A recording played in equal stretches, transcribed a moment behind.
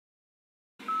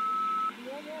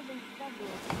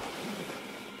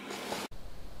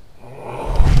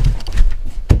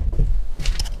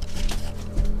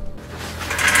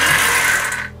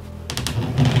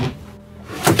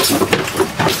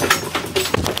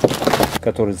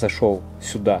Который зашел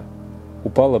сюда,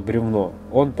 упало бревно,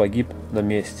 он погиб на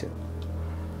месте.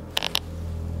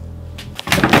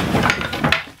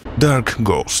 Dark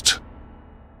Ghost.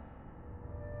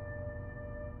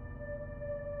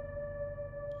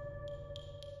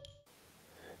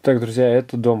 Так, друзья,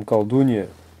 это дом колдуньи.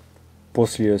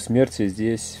 После ее смерти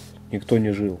здесь никто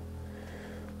не жил.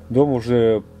 Дом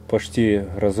уже почти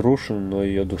разрушен, но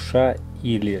ее душа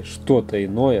или что-то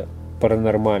иное,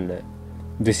 паранормальное,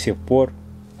 до сих пор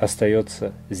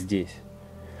остается здесь.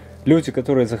 Люди,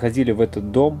 которые заходили в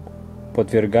этот дом,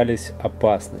 подвергались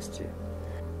опасности.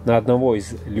 На одного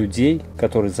из людей,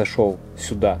 который зашел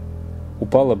сюда,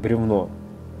 упало бревно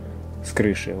с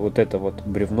крыши. Вот это вот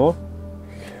бревно,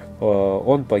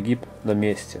 он погиб на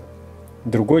месте.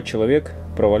 Другой человек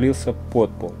провалился под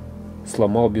пол,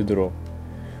 сломал бедро.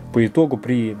 По итогу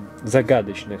при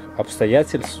загадочных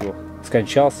обстоятельствах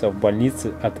скончался в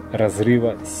больнице от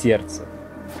разрыва сердца.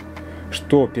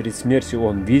 Что перед смертью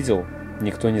он видел,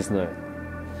 никто не знает.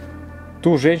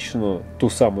 Ту женщину, ту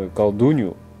самую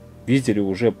колдунью, видели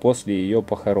уже после ее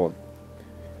похорон.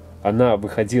 Она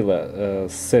выходила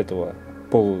с этого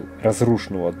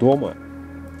полуразрушенного дома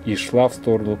и шла в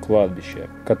сторону кладбища,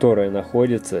 которое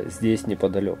находится здесь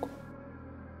неподалеку.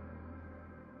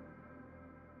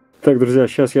 Так, друзья,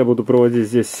 сейчас я буду проводить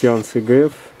здесь сеанс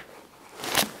ИГФ.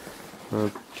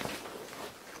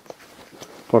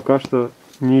 Пока что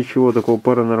ничего такого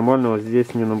паранормального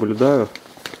здесь не наблюдаю.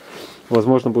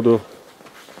 Возможно, буду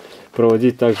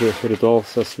проводить также ритуал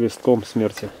со свистком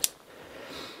смерти.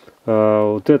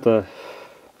 Вот это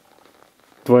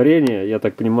творение, я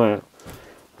так понимаю,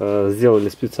 сделали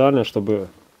специально, чтобы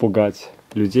пугать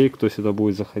людей, кто сюда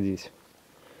будет заходить.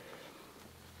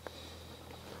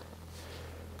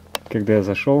 Когда я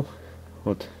зашел,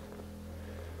 вот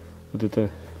это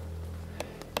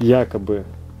якобы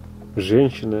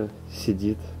женщина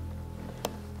сидит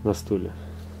на стуле.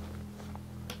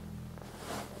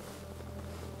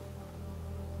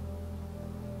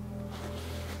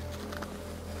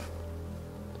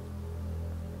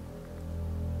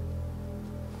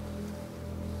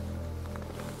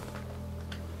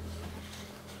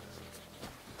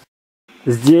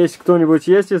 Здесь кто-нибудь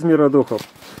есть из мира духов?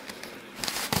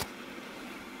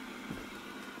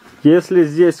 Если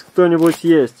здесь кто-нибудь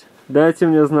есть, дайте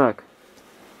мне знак.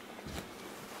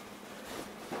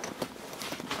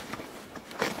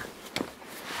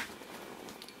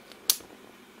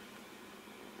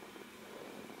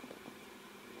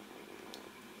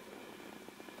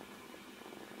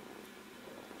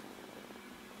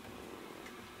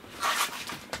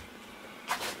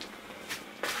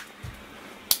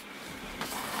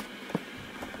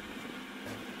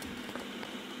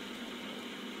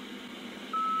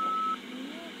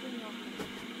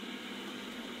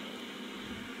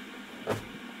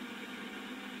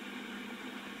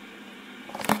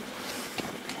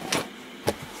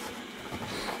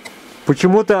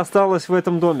 Почему ты осталась в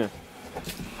этом доме?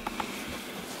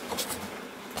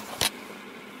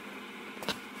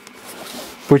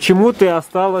 Почему ты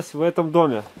осталась в этом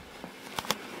доме?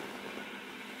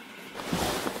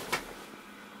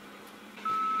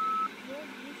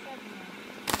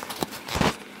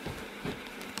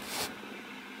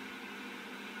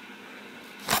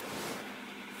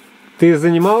 Ты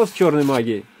занималась черной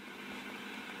магией?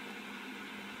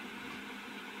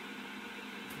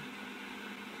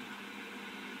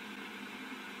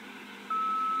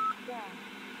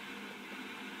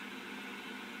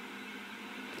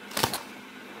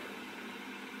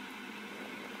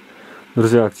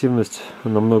 Друзья, активность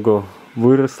намного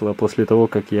выросла после того,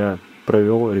 как я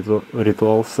провел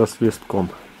ритуал со свистком.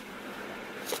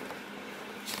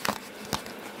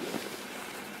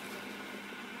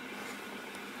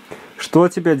 Что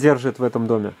тебя держит в этом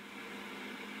доме?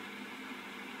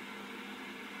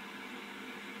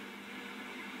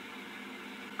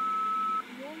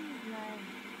 Я не знаю.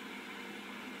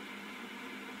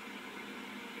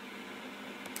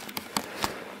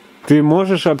 Ты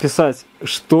можешь описать,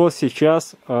 что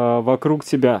сейчас вокруг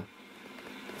тебя?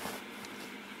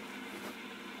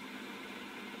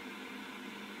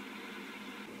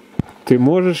 Ты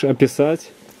можешь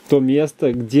описать то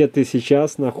место, где ты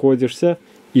сейчас находишься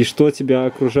и что тебя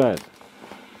окружает?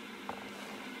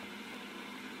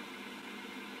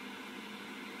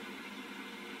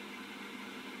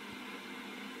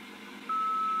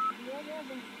 Я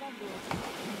рядом с тобой.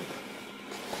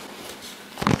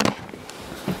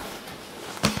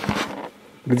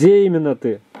 Где именно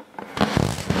ты?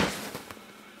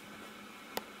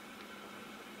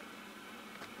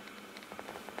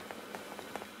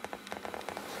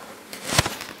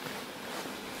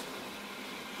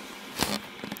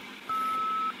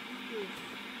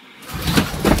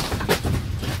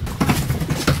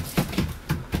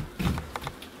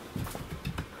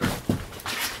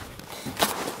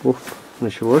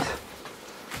 Началось.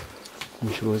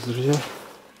 Началось, друзья.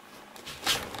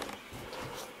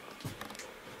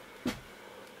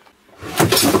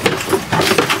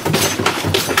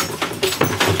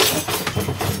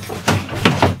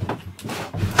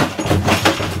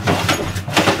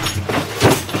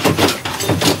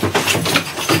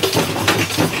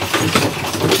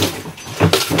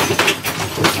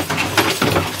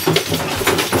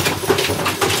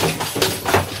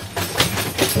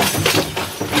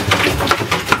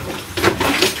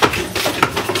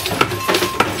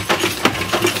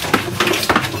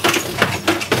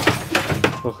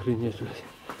 Охренеть, блядь.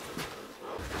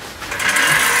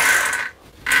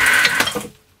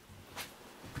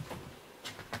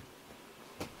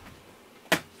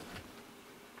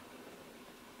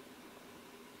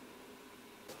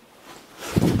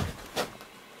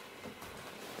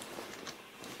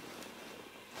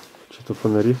 Что-то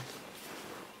фонари.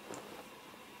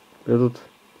 Этот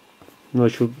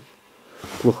начал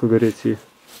плохо гореть и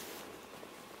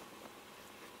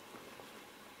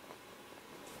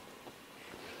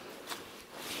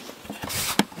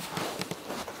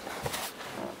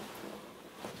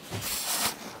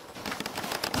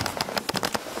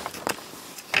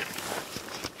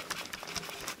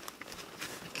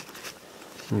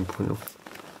не понял.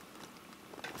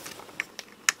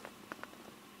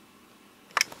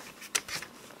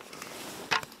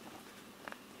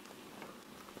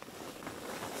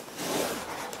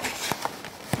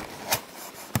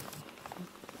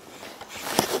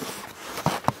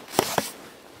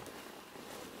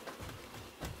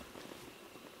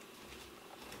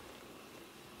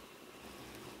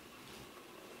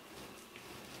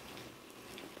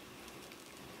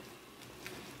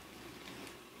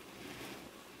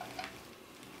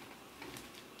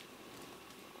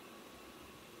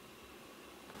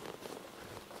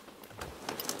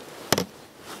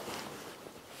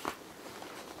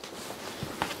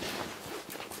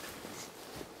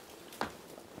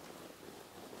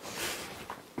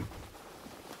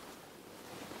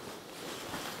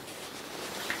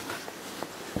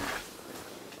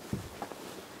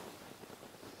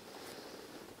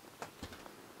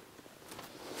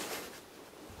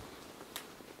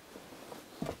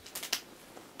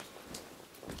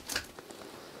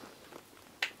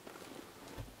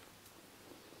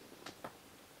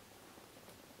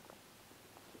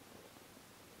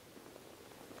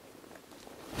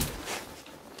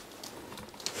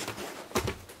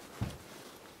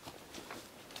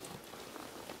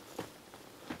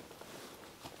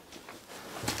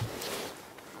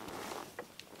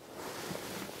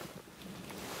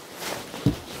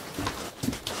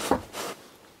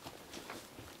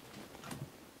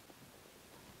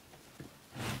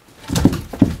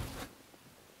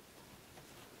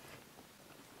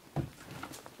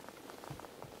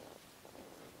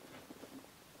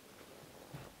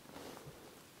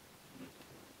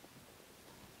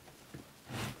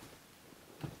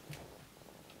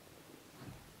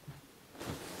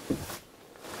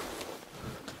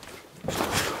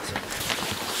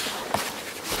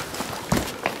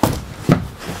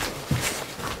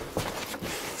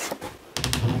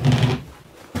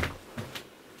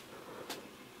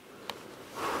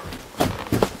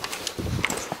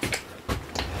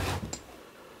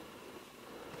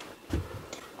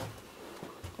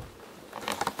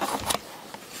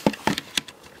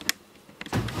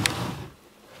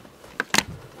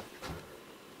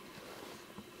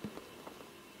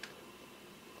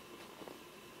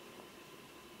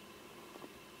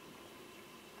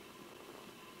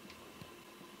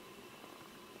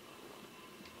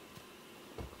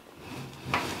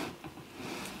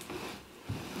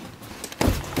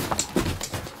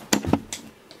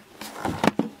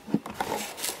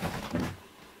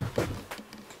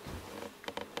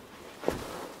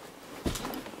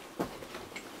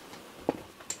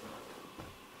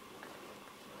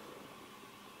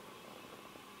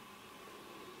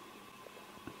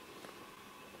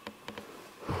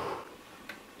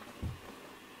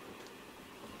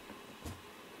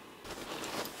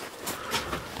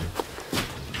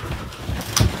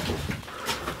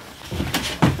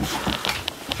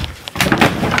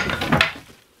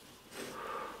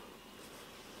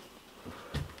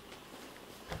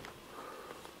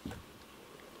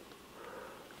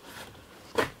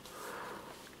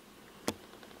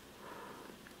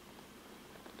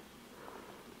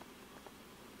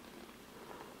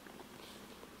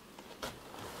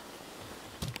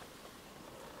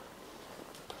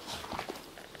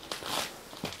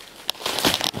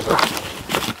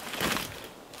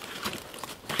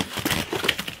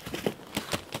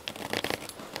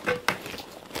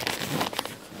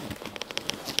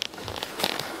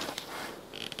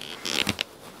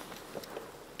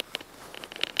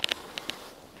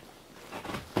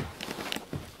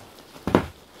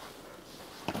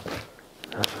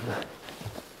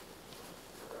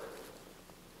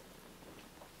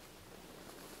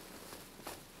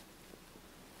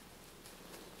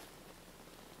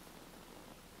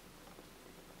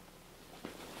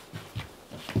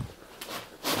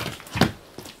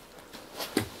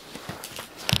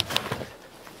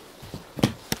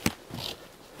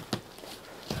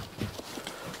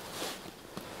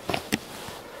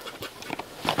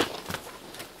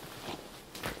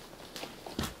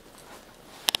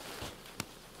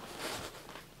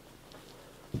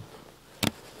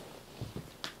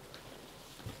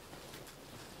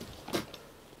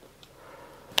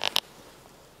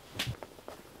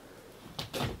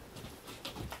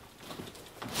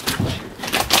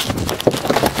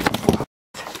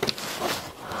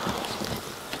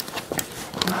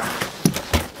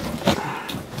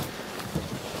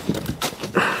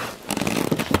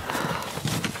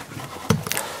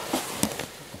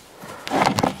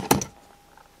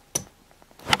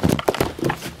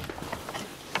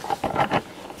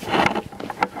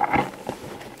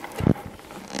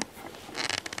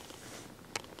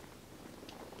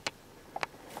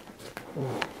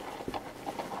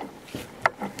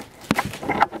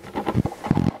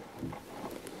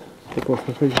 Ты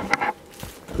классно ходишь.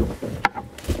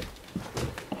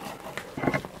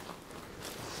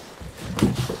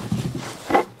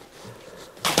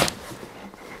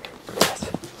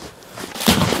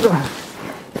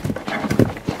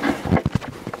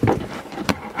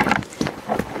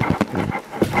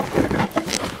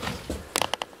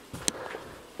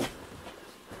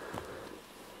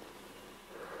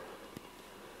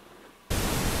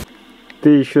 Ты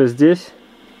еще здесь?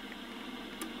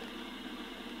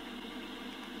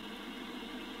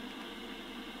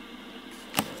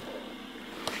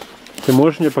 Ты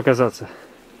можешь мне показаться?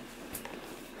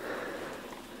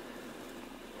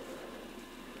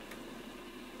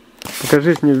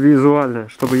 Покажись мне визуально,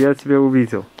 чтобы я тебя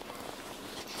увидел.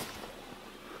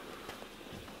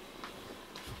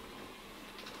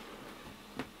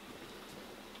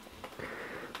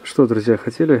 Что, друзья,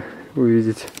 хотели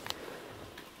увидеть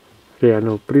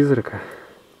реального призрака?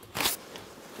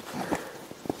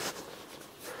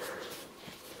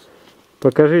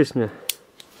 Покажись мне.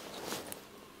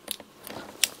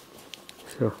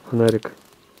 Все, фонарик.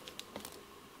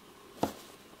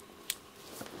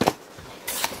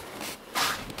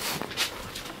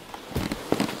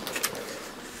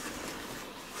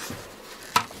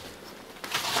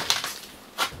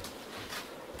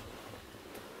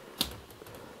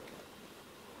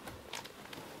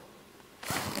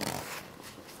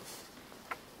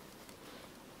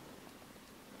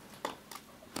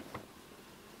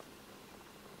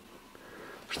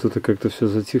 Что-то как-то все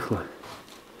затихло.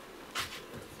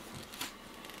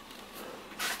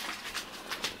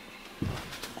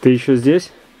 Ты еще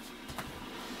здесь?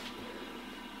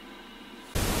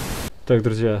 Так,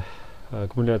 друзья,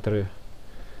 аккумуляторы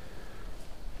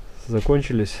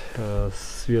закончились,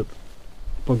 свет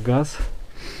погас.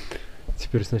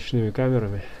 Теперь с ночными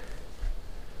камерами.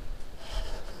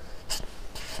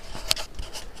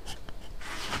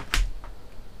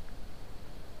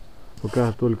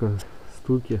 Пока только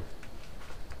стуки.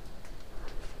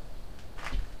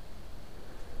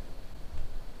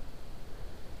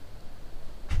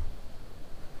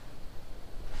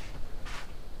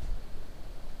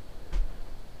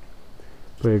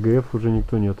 По ЕГФ уже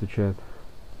никто не отвечает.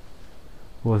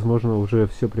 Возможно, уже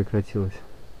все прекратилось.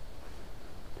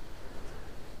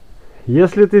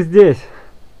 Если ты здесь,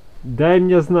 дай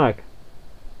мне знак.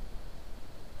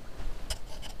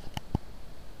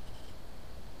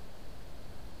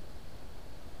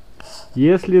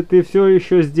 Если ты все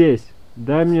еще здесь,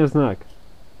 дай мне знак.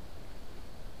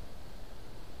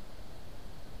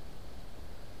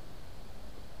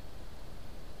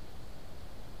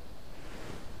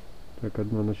 Так,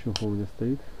 одна ночнуха у меня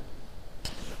стоит.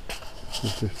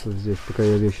 Если что, здесь, пока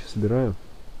я вещи собираю,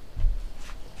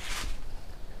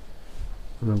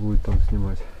 она будет там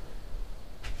снимать.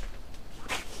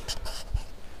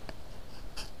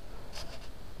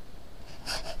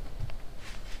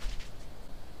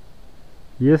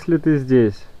 Если ты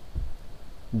здесь,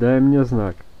 дай мне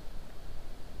знак.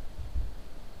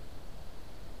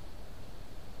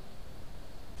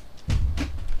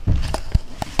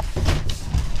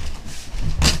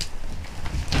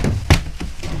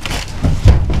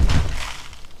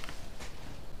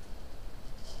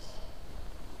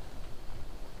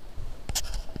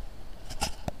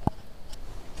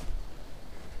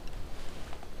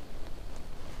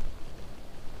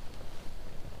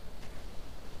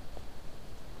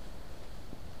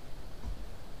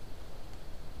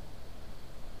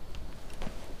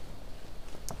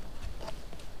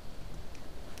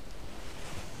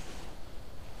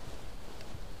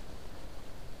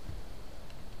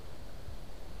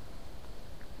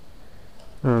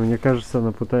 Мне кажется,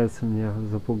 она пытается меня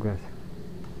запугать.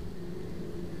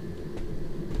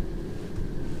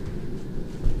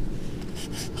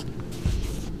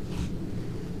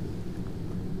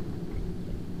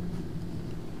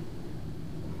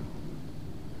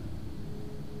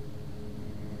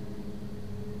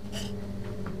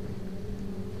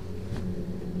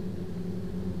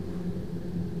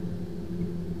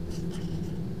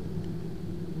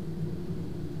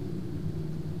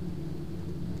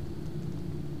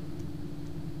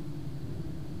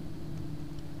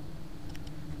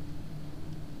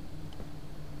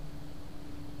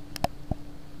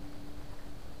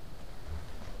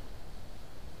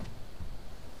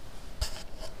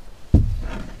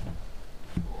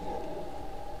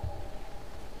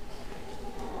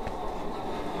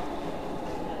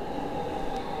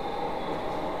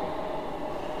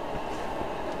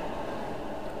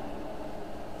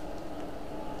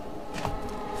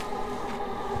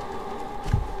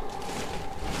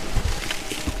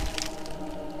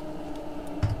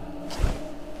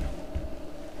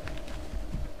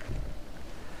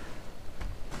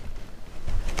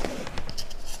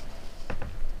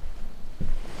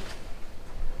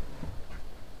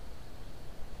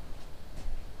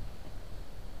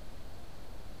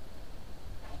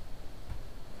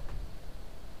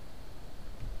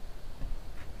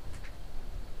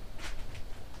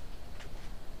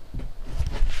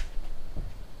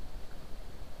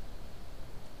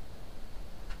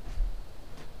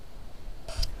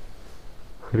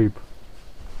 Хрип.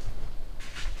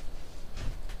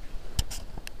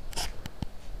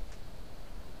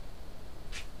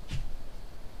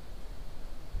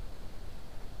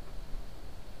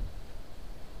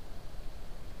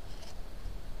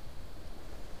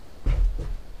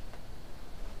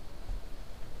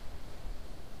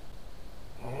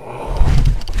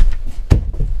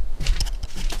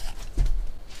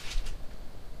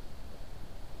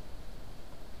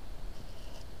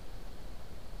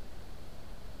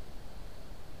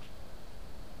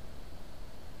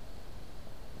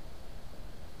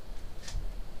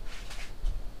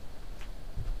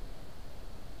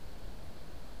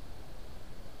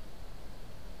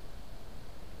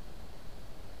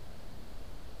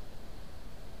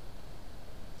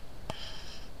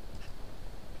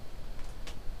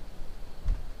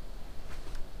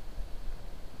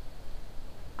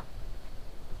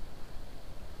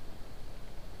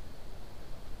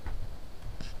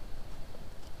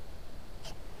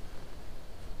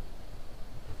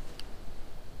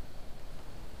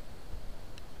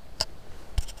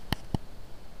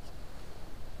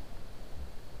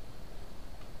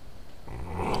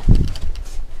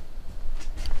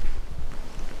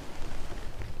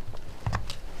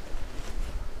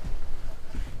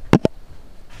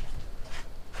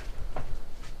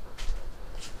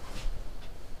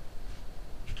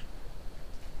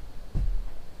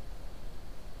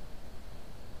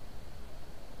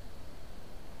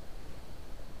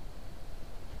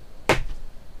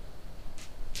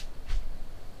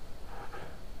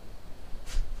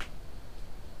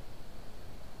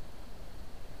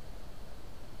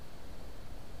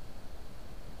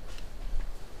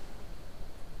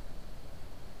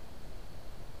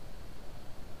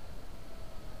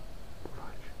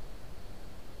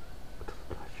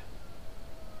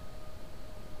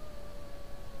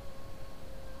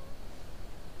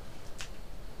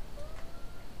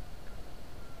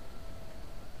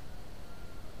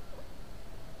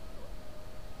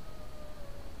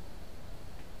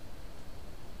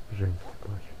 Женский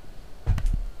плач.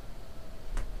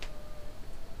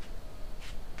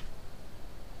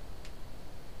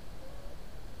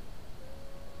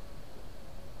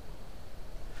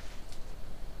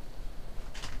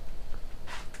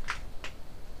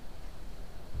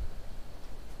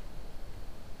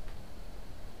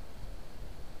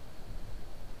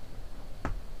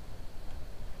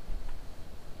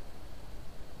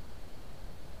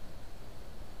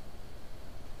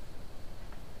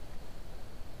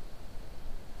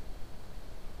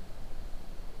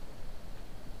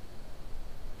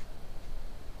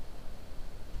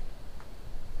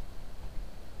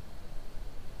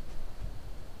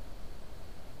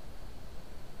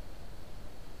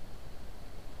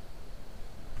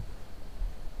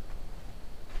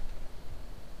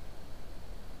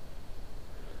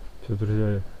 Все,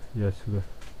 друзья, я отсюда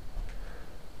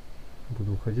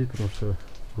буду уходить, потому что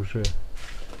уже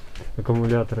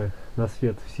аккумуляторы на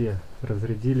свет все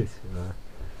разрядились, а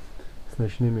с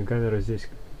ночными камерами здесь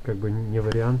как бы не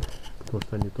вариант, потому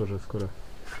что они тоже скоро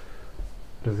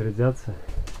разрядятся.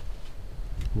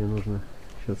 Мне нужно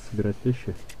сейчас собирать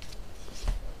вещи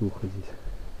и уходить.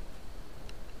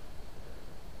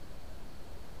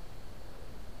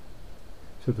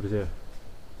 Все, друзья.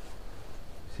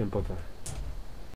 Всем пока.